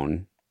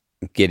down,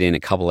 get in a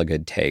couple of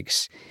good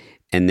takes,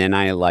 and then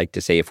I like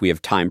to say, if we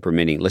have time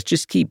permitting, let's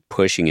just keep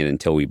pushing it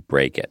until we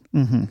break it.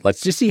 Mm-hmm.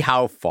 Let's just see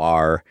how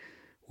far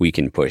we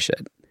can push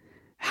it,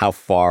 how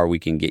far we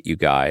can get you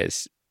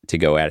guys to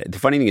go at it. The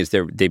funny thing is,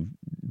 they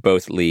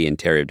both, Lee and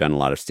Terry, have done a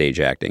lot of stage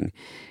acting,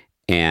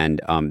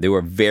 and they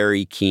were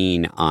very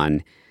keen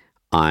on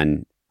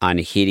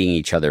hitting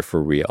each other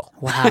for real.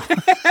 Wow.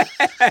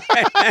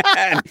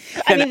 I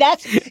mean,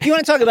 you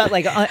want to talk about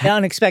like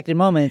unexpected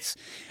moments.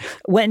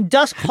 When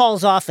Dusk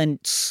hauls off and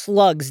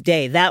slugs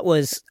Day, that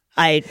was,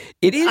 it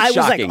is I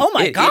shocking. was like, oh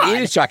my God.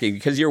 It is shocking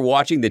because you're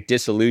watching the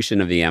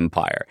dissolution of the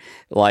Empire.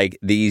 Like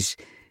these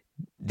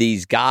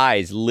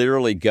guys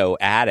literally go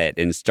at it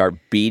and start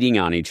beating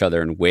on each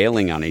other and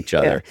wailing on each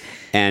other.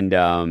 Yeah. And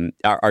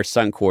our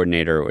stunt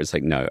coordinator was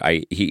like, no,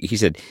 he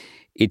said,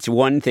 it's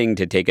one thing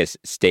to take a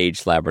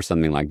stage slap or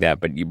something like that,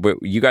 but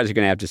you guys are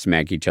going to have to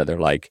smack each other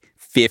like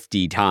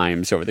 50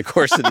 times over the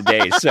course of the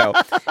day. So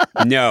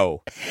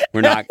no,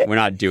 we're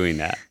not doing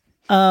that.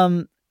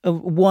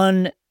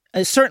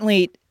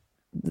 Certainly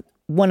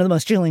one of the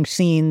most chilling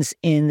scenes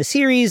in the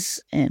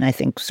series, and I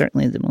think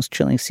certainly the most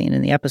chilling scene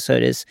in the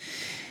episode is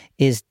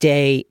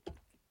Day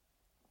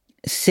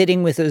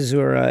sitting with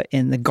Azura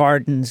in the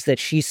gardens that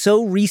she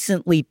so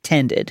recently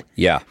tended.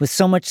 Yeah. With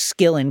so much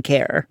skill and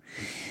care.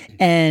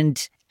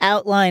 And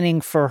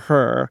outlining for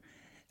her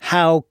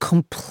how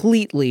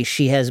completely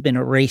she has been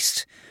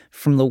erased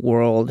from the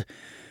world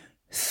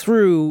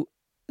through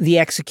the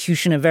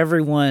execution of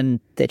everyone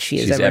that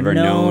she's ever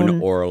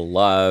known or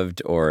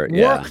loved or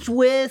worked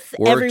with,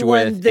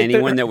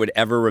 anyone that would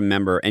ever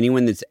remember,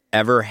 anyone that's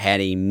ever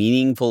had a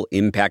meaningful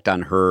impact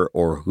on her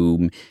or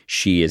whom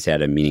she has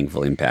had a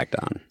meaningful impact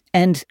on.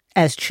 And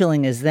as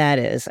chilling as that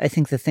is, I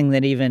think the thing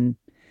that even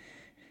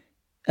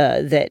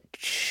that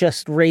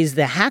just raised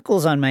the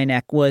hackles on my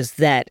neck was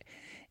that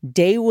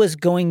Day was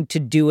going to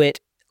do it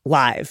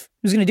live.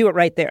 He was going to do it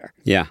right there.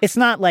 Yeah. It's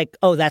not like,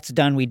 oh, that's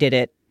done, we did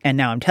it, and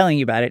now I'm telling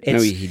you about it.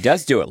 No, he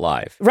does do it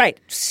live. Right.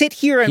 Sit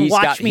here and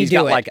watch me do it.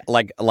 He's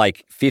got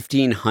like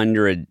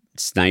 1,500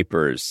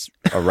 snipers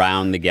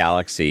around the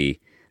galaxy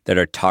that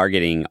are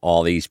targeting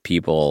all these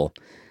people,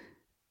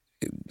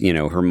 you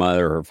know, her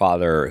mother, her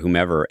father,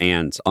 whomever,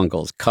 aunts,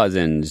 uncles,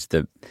 cousins,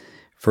 the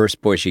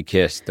first boy she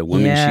kissed, the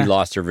woman she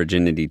lost her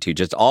virginity to,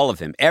 just all of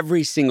them,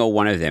 every single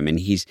one of them. And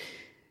he's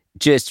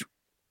just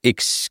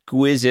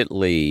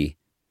exquisitely,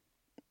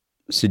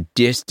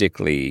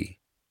 sadistically,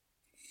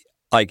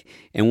 like,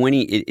 and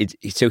when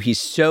so he's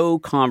so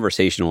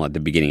conversational at the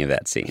beginning of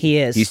that scene. He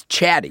is. He's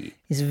chatty.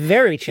 He's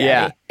very chatty.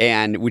 Yeah,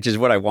 and which is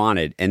what I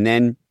wanted. And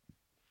then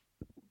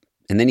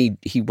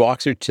he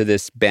walks her to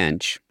this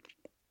bench,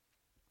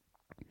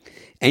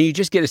 and you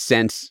just get a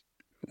sense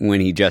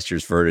when he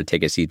gestures for her to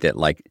take a seat that,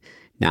 like,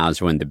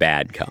 now's when the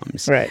bad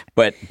comes. Right.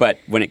 But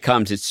when it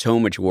comes, it's so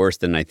much worse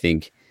than I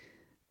think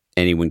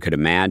anyone could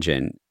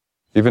imagine.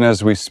 Even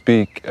as we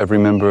speak, every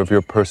member of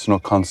your personal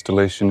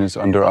constellation is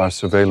under our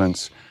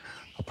surveillance.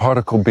 A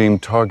particle beam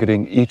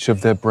targeting each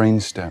of their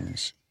brain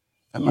stems.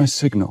 At my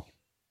signal,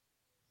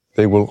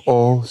 they will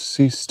all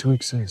cease to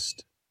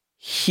exist.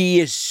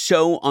 He is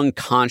so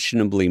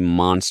unconscionably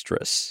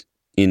monstrous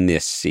in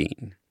this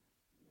scene.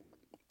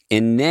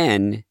 And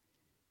then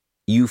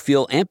you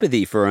feel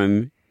empathy for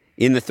him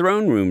in the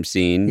throne room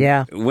scene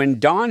when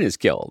Dawn is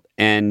killed.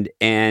 And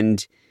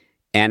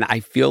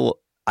I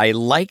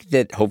like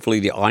that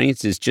hopefully the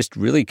audience is just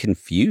really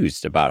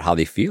confused about how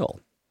they feel.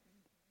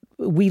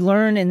 We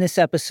learn in this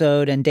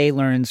episode, and Day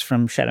learns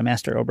from Shadow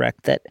Master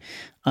Obrecht, that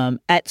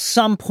at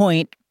some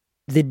point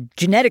the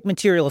genetic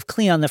material of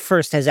Cleon the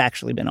First has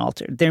actually been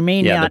altered. There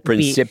may not the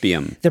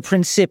Principium. be the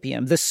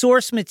Principium. The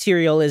source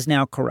material is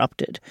now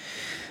corrupted,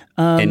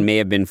 and may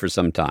have been for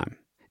some time.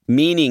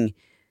 Meaning,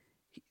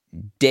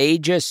 Day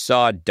just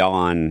saw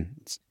Dawn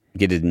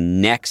get his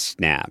neck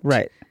snapped,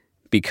 right?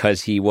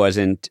 Because he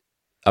wasn't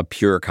a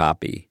pure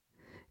copy,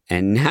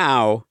 and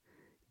now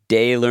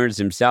Day learns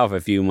himself a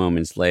few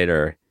moments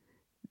later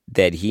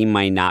that he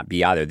might not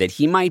be either, that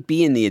he might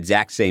be in the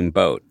exact same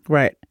boat.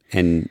 Right.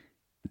 And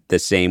the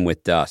same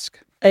with Dusk.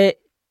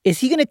 Is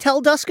he going to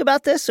tell Dusk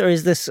about this, or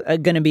is this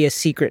going to be a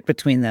secret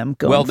between them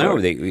going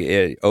forward? No.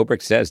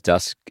 Obrecht says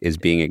Dusk is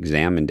being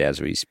examined as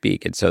we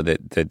speak. And so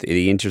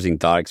the interesting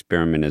thought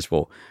experiment is,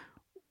 well,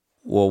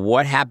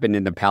 what happened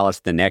in the palace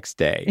the next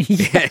day?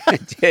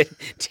 Did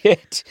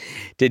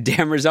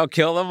Demerzel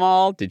kill them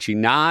all? Did she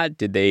not?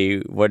 Did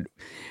they...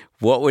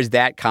 What was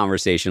that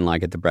conversation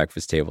like at the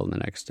breakfast table the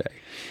next day?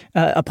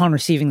 Upon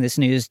receiving this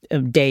news,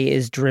 Day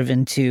is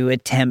driven to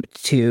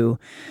attempt to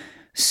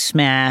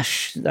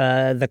smash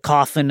the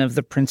coffin of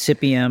the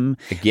Principium.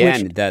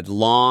 Again, that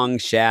long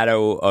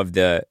shadow of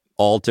the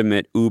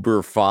ultimate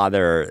uber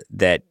father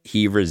that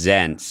he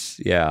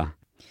resents. Yeah.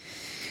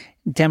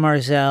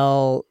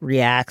 Demerzel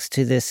reacts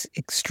to this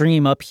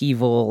extreme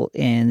upheaval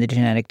in the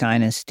genetic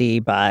dynasty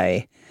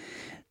by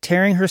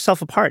tearing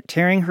herself apart,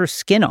 tearing her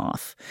skin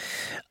off.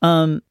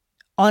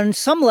 On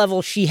some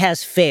level, she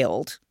has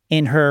failed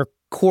in her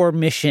core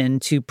mission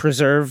to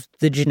preserve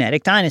the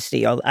genetic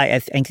dynasty. I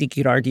think you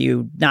could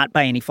argue not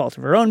by any fault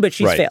of her own, but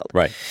she's failed.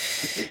 Right.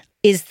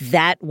 Is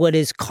that what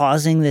is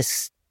causing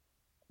this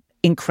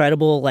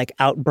incredible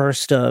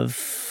outburst of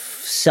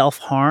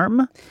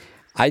self-harm?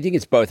 I think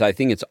it's both. I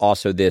think it's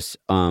also this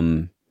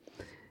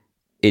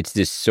it's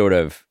this sort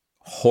of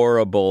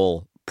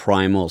horrible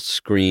primal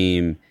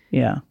scream.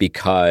 Yeah.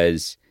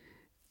 Because,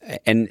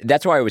 and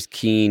that's why I was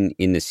keen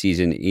in the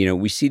season.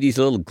 We see these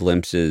little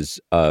glimpses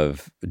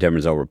of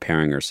Demerzel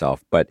repairing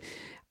herself, but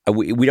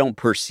we don't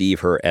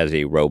perceive her as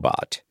a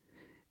robot.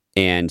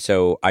 And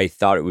so I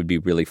thought it would be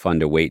really fun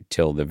to wait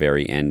till the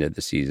very end of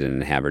the season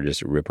and have her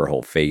just rip her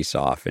whole face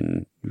off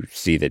and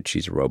see that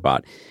she's a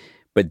robot.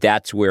 But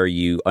that's where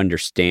you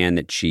understand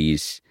that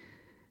she's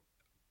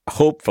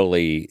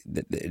hopefully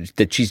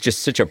that she's just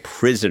such a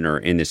prisoner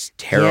in this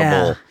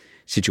terrible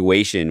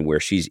situation where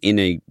she's in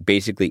a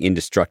basically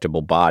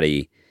indestructible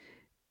body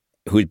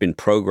who's been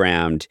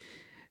programmed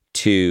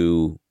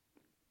to,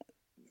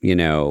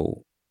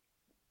 to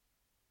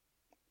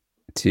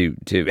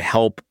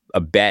help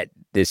abet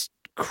this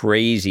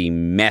crazy,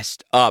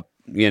 messed up,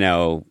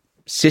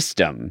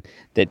 system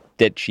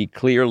that she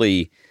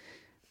clearly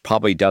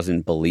probably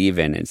doesn't believe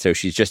in. And so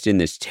she's just in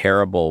this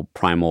terrible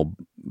primal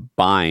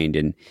bind.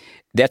 And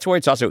that's why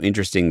it's also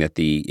interesting that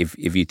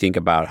if you think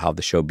about how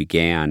the show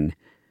began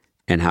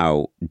and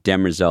how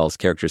Demerzel's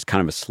character is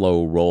kind of a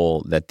slow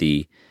roll,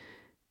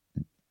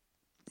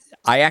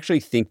 I actually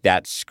think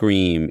that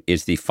scream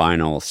is the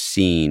final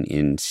scene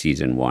in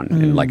season 1.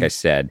 And like I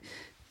said,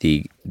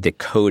 the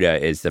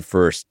coda is the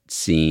first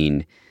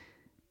scene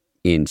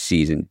in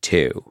season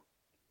 2.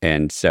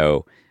 And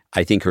so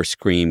I think her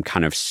scream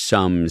kind of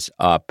sums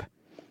up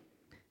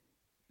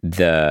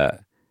the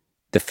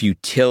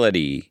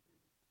futility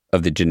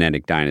of the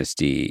genetic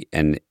dynasty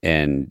and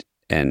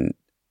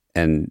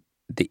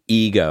the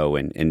ego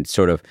and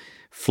sort of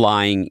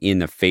flying in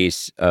the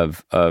face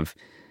of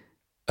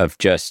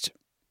just,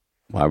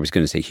 well, I was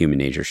going to say human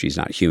nature. She's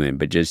not human,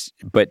 but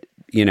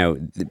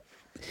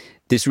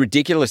this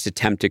ridiculous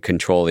attempt to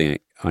control the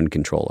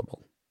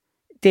uncontrollable.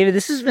 David,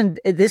 this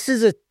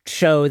is a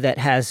show that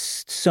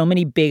has so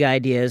many big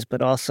ideas,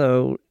 but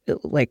also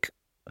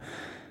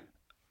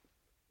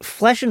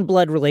flesh and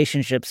blood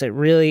relationships that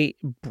really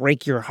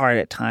break your heart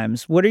at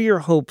times. What are your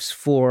hopes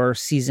for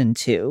season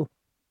 2?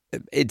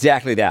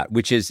 Exactly that,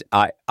 which is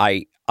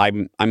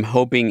I'm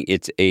hoping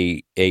it's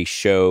a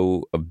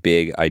show of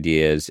big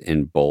ideas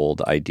and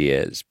bold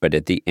ideas. But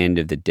at the end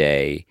of the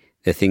day,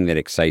 the thing that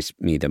excites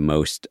me the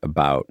most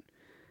about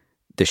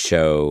the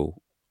show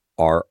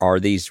are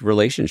these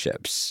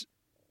relationships.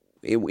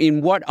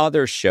 In what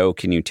other show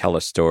can you tell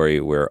a story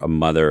where a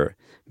mother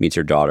meets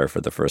her daughter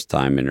for the first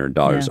time and her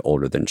daughter's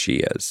older than she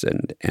is,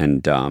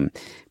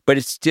 but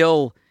it's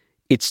still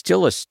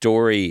a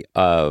story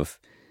of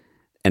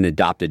an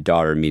adopted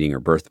daughter meeting her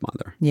birth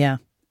mother. Yeah.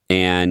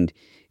 And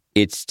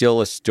it's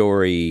still a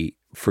story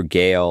for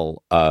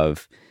Gale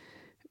of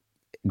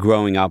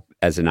growing up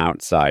as an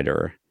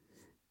outsider,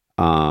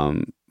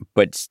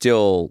 but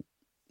still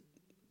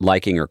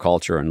liking her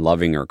culture and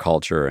loving her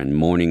culture and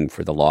mourning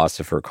for the loss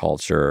of her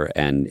culture.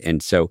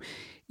 And so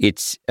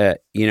it's,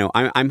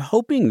 I'm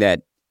hoping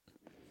that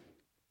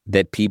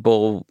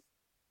people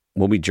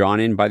will be drawn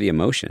in by the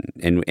emotion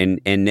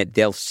and that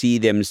they'll see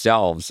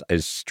themselves,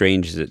 as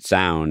strange as it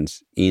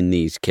sounds, in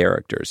these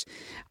characters.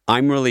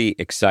 I'm really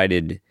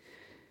excited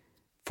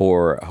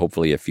for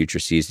hopefully a future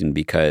season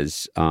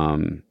because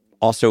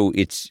also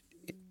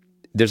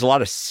there's a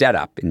lot of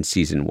setup in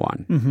season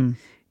 1. Mm-hmm.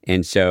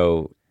 And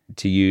so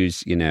to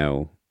use,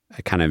 a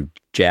kind of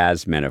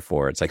jazz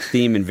metaphor, it's like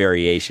theme and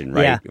variation,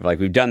 right? Yeah. Like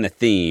we've done the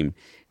theme,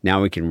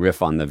 now we can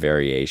riff on the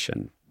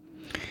variation.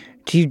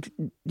 Do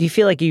you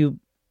feel like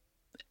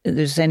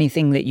there's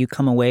anything that you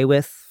come away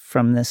with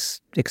from this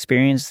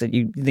experience that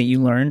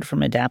you learned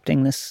from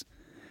adapting this?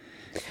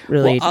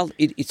 Really, well,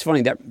 it's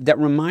funny that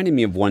reminded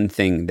me of one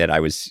thing that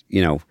I was,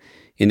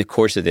 in the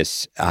course of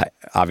this,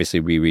 obviously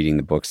rereading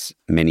the books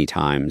many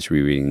times,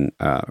 rereading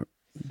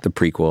the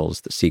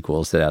prequels, the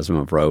sequels that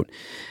Asimov wrote,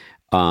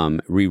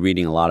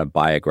 rereading a lot of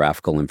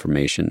biographical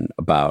information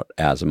about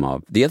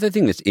Asimov. The other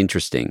thing that's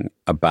interesting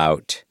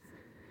about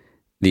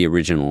the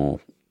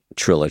original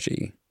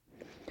trilogy,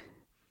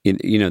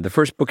 the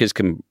first book is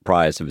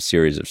comprised of a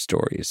series of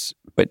stories,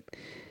 but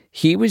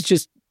he was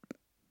just,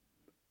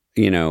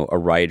 a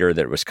writer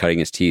that was cutting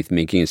his teeth,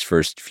 making his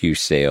first few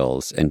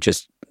sales, and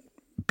just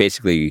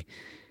basically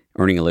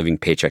earning a living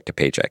paycheck to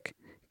paycheck,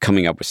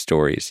 coming up with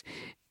stories.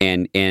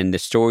 And the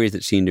stories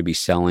that seemed to be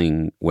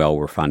selling well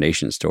were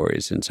Foundation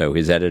stories. And so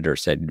his editor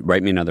said,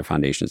 write me another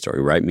Foundation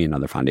story, write me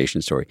another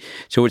Foundation story.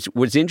 So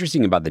what's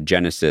interesting about the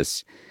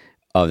genesis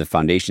of the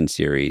Foundation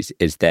series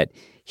is that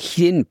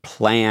he didn't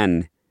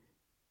plan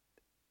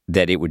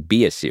that it would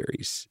be a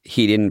series.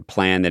 He didn't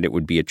plan that it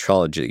would be a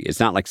trilogy. It's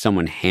not like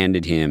someone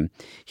handed him,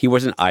 he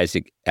wasn't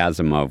Isaac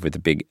Asimov with a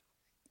big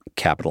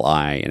capital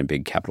I and a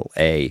big capital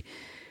A.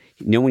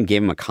 No one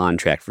gave him a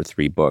contract for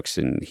 3 books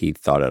and he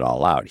thought it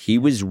all out. He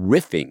was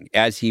riffing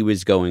as he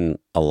was going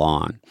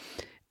along.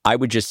 I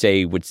would just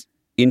say what's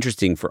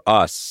interesting for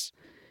us,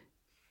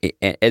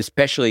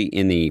 especially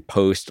in the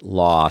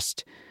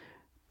post-Lost,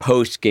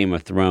 post-Game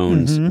of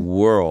Thrones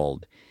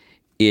world,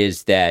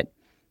 is that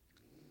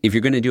if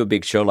you're going to do a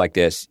big show like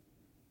this,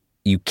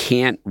 you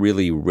can't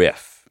really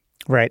riff.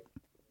 Right.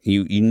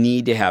 You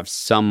need to have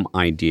some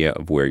idea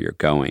of where you're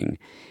going.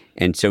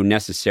 And so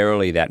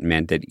necessarily that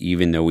meant that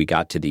even though we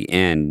got to the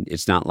end,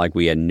 it's not like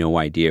we had no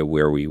idea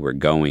where we were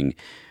going.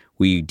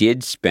 We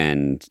did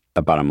spend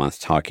about a month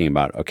talking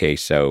about, okay,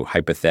 so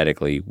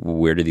hypothetically,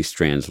 where do these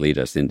strands lead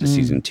us into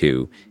season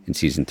 2 and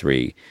season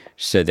 3,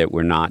 so that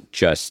we're not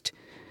just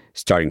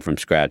starting from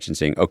scratch and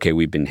saying, okay,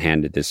 we've been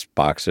handed this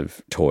box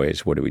of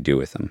toys. What do we do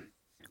with them?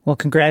 Well,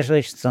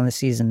 congratulations on the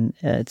season.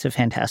 It's a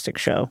fantastic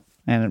show,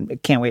 and I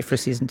can't wait for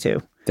season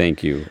 2.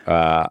 Thank you.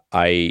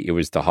 It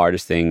was the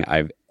hardest thing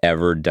I've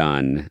ever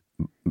done,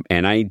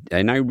 and I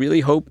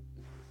really hope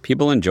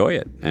people enjoy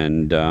it,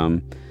 and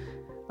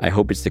I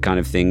hope it's the kind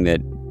of thing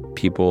that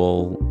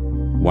people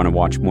want to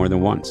watch more than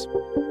once.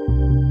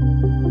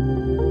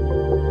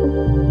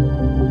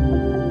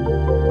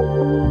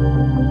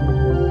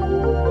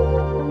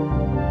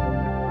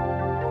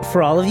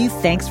 For all of you,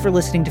 thanks for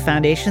listening to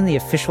Foundation, the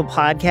official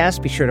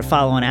podcast. Be sure to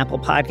follow on Apple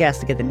Podcasts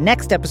to get the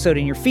next episode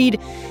in your feed,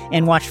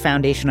 and watch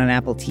Foundation on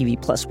Apple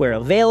TV Plus where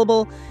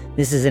available.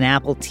 This is an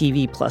Apple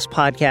TV Plus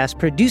podcast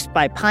produced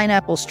by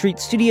Pineapple Street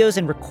Studios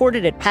and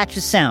recorded at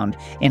Patches Sound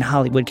in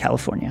Hollywood,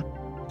 California.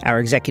 Our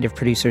executive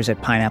producers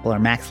at Pineapple are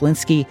Max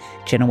Linsky,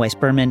 Jenna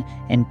Weiss-Berman,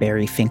 and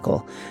Barry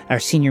Finkel. Our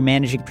senior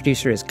managing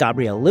producer is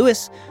Gabrielle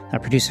Lewis. Our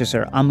producers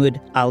are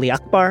Ahmad Ali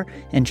Akbar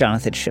and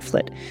Jonathan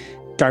Shiflett.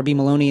 Darby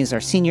Maloney is our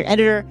senior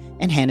editor,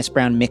 and Hannes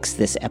Brown mixed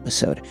this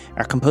episode.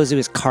 Our composer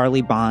is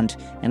Carly Bond,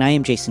 and I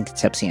am Jason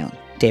Concepcion.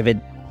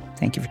 David,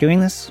 thank you for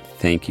doing this.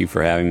 Thank you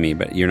for having me,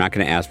 but you're not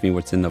going to ask me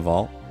what's in the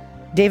vault?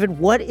 David,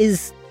 what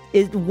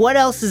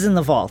else is in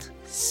the vault?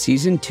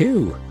 Season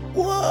 2.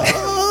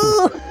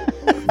 Whoa!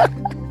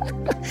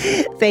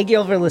 Thank you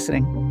all for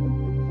listening.